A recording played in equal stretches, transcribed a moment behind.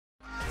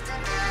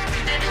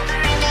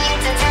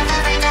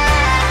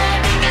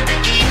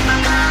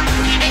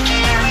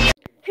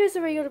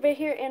right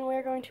here, and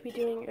we're going to be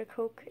doing a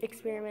Coke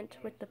experiment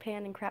with the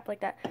pan and crap like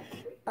that.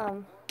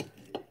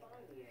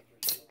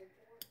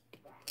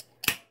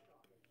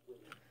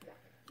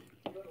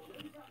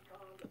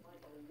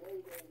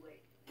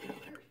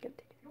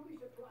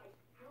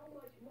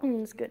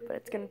 It's good, but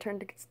it's going to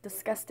turn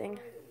disgusting.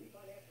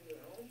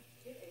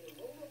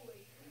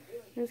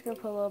 I'm just going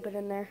to put a little bit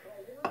in there.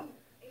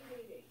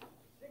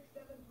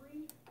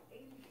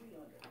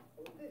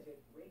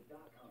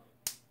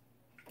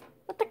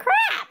 What the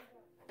crap?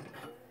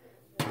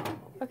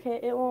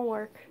 Okay, it won't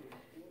work.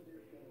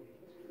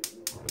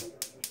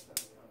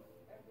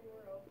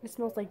 It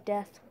smells like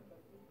death.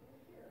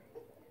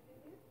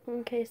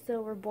 Okay,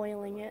 so we're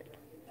boiling it.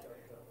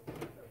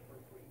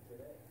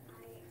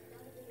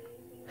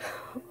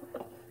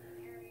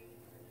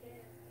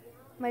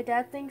 My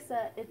dad thinks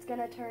that it's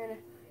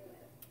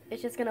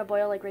just gonna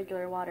boil like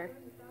regular water,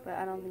 but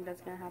I don't think that's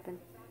gonna happen.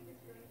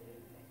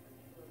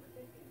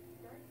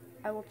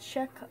 I will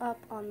check up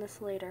on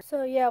this later.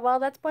 So yeah, while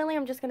that's boiling,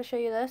 I'm just gonna show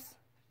you this.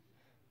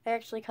 I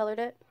actually colored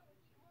it.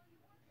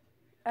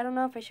 I don't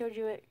know if I showed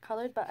you it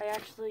colored, but I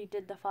actually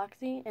did the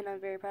Foxy, and I'm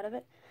very proud of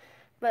it.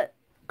 But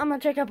I'm gonna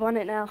check up on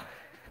it now.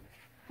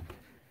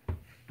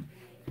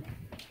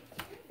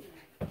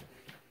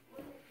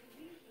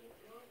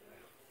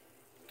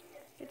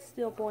 It's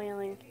still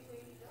boiling.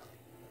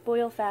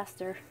 Boil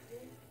faster.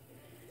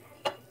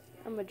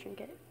 I'm gonna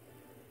drink it.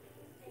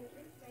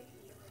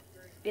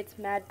 It's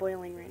mad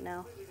boiling right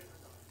now.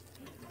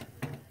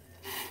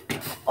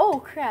 Oh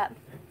crap!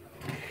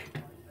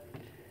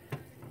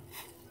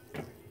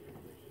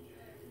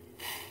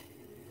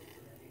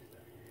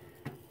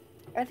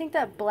 I think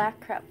that black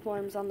crap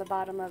forms on the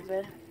bottom of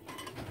it.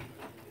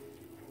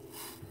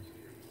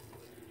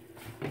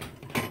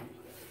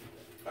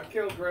 I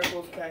killed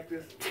Grandpa's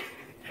cactus.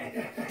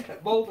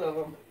 Both of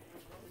them.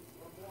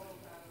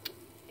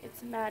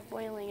 It's mad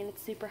boiling and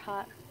it's super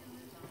hot.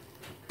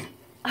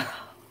 I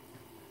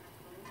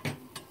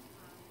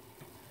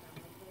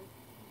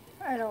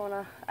don't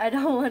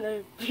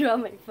wanna drop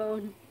my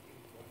phone.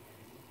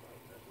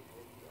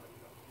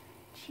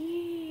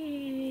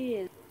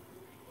 Jeez.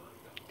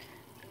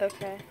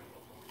 Okay.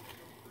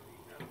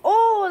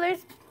 Oh,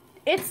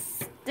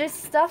 there's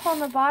stuff on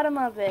the bottom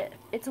of it.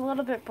 It's a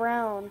little bit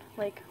brown,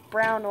 like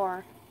brown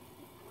ore.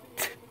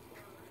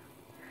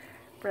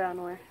 Brown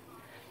ore.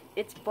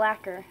 It's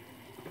blacker.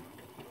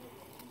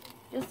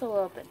 Just a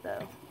little bit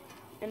though.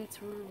 And it's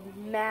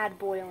mad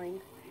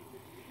boiling.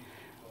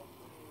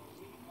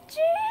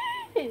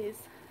 Jeez.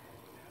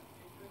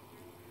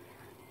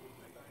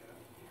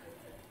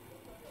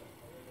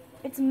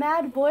 It's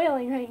mad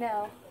boiling right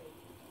now.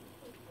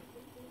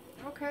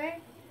 Okay,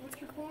 what's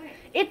your point?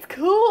 It's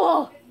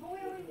cool!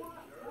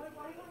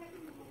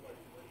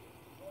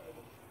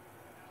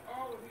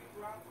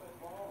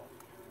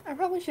 I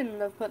probably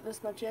shouldn't have put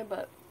this much in,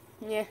 but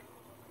yeah.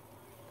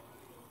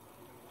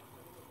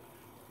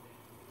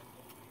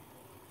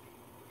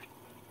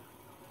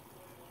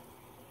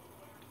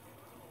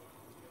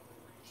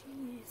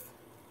 Jeez.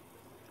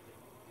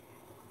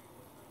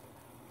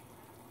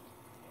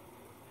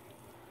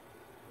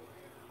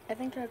 I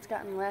think that it's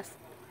gotten less.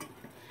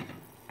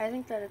 I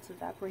think that it's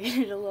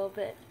evaporated a little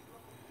bit.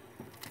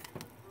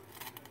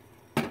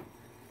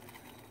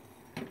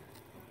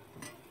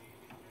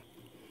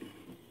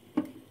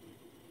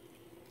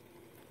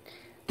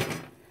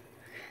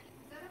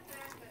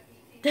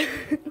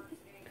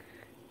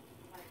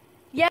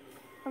 Yeah,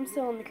 I'm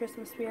still in the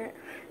Christmas spirit.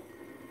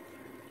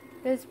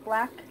 There's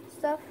black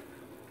stuff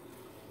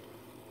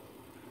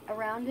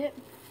around it.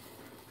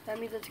 That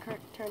means it's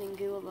turning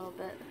goo a little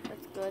bit.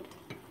 That's good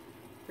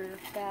or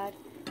bad.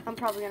 I'm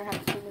probably gonna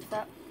have to clean this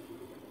up.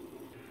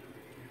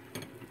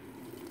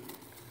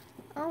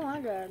 Oh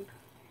my god.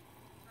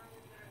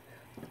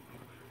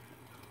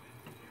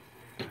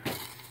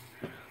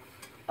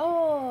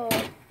 Oh,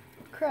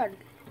 crud.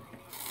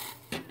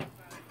 I'm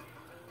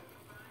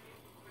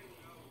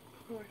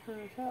gonna turn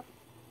this up.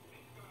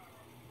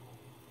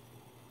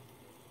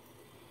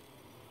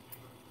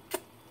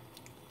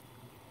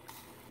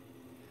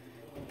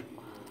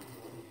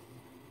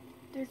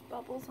 There's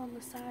bubbles on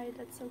the side.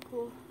 That's so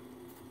cool.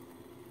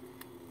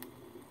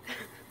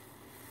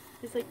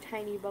 There's like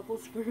tiny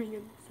bubbles forming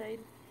on the side.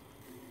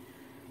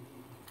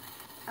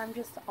 I'm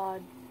just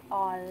awed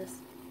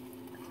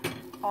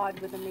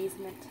with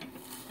amazement.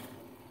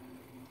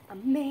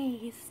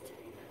 Amazed.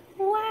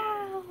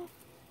 Wow.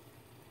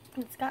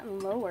 It's gotten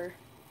lower.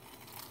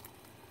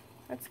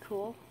 That's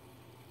cool.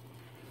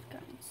 It's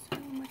gotten so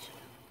much.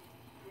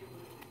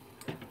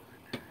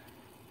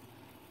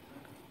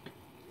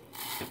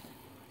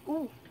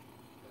 Ooh.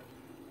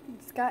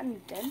 It's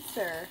gotten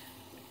denser.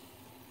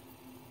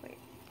 Wait.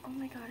 Oh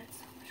my god, it's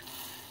so much lower.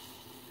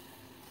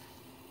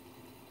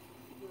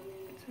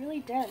 It's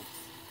really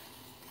dense.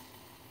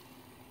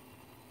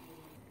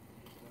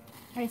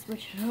 I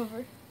switched it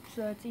over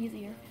so it's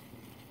easier.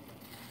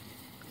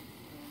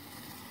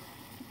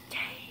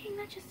 Dang,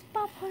 that just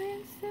bubbled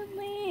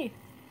instantly.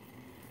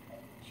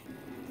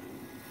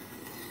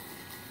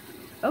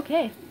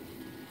 Okay.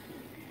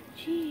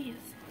 Jeez.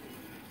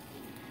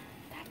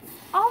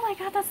 Oh my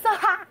god, that's so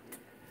hot!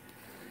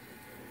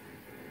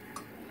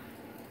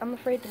 I'm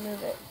afraid to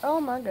move it. Oh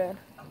my god.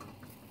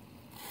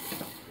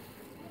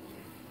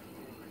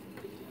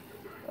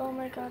 Oh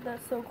my god,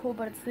 that's so cool,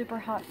 but it's super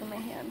hot for my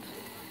hand.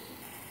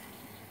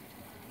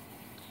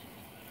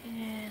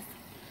 Yes.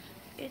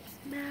 It's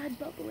mad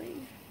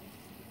bubbling.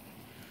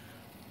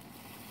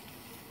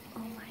 Oh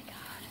my god.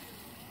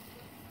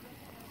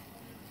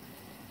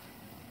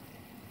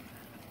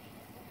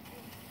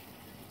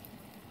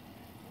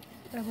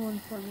 I will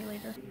inform you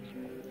later.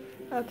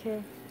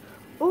 Okay.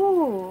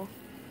 Ooh.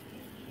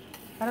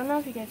 I don't know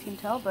if you guys can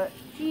tell, but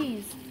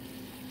jeez.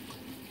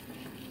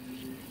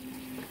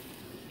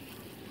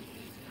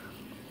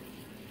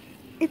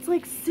 It's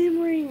like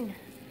simmering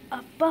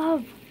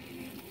above.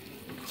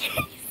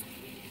 Jeez.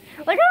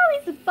 Look at all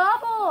these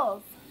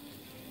bubbles.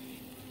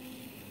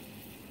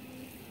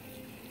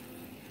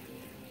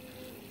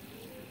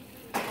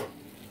 Oh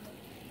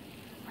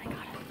my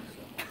god.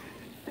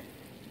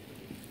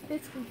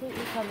 It's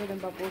completely covered in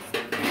bubbles.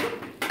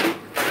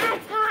 Ah,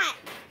 it's hot.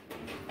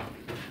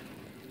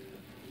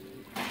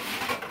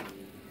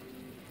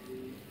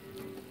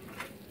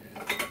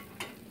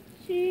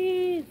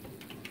 Jeez.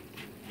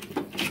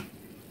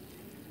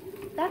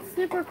 That's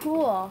super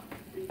cool.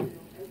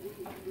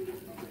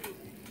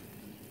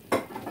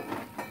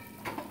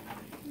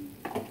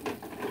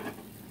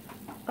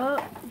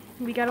 Oh,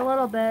 we got a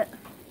little bit.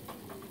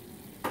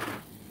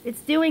 It's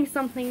doing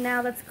something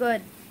now, that's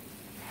good.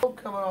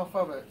 Smoke coming off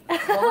of it.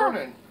 It's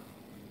burning.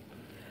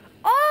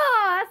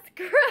 Oh, that's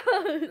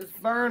gross. It's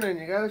burning.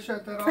 You gotta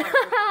shut that off. It's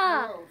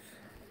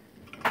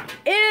gross.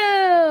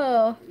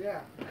 Ew.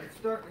 Yeah, it's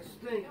starting to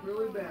stink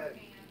really bad.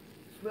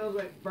 Smells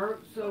like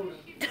burnt soda.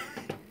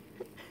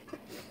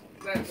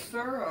 That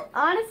syrup.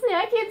 Honestly,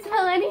 I can't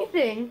smell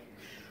anything.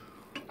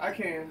 I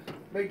can.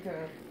 Big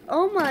time.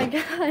 Oh my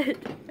god.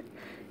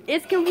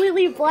 It's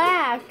completely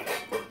black.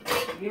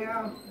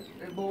 Yeah,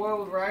 it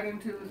boiled right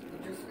into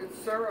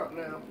it's syrup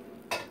now.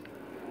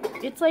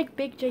 It's like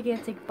big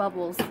gigantic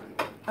bubbles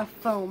of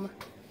foam.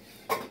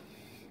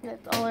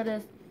 That's all it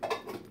is.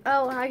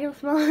 Oh, I can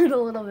smell it a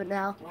little bit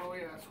now. Oh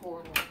yeah, it's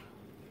horrible.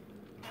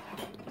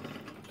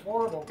 It's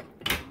horrible.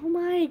 Oh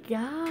my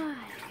god.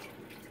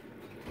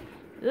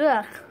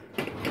 Ugh.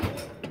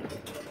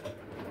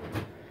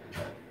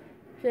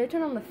 Should I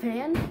turn on the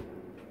fan?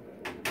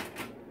 It's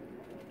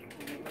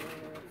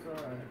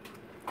alright.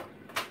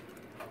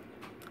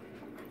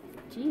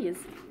 Jeez.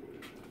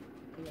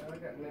 Yeah, I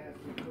got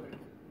nasty quick.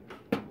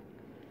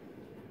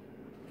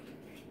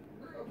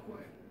 Real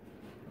quick.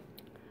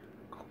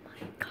 Oh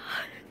my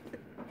god.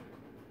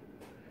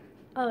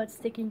 Oh, it's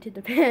sticking to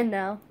the pan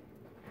now.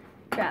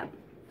 Crap.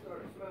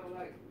 Starting to smell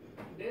like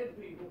dead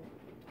people.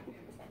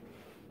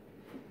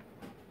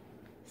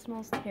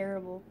 Smells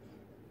terrible.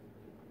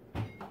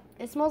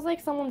 It smells like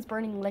someone's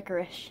burning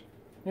licorice.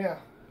 Yeah,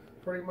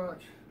 pretty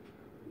much.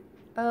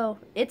 Oh,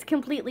 it's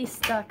completely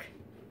stuck.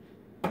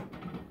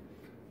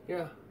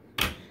 Yeah.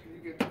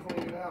 You get to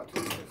clean it out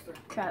too, sister.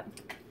 Crap.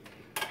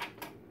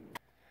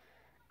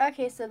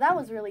 Okay, so that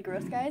was really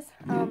gross, guys.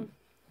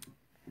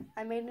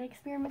 I made an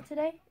experiment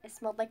today. It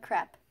smelled like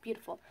crap.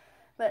 Beautiful.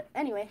 But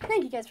anyway,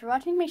 thank you guys for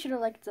watching. Make sure to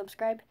like and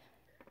subscribe.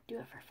 Do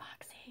it for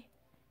Foxy.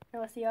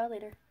 And I'll see y'all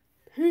later.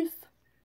 Peace.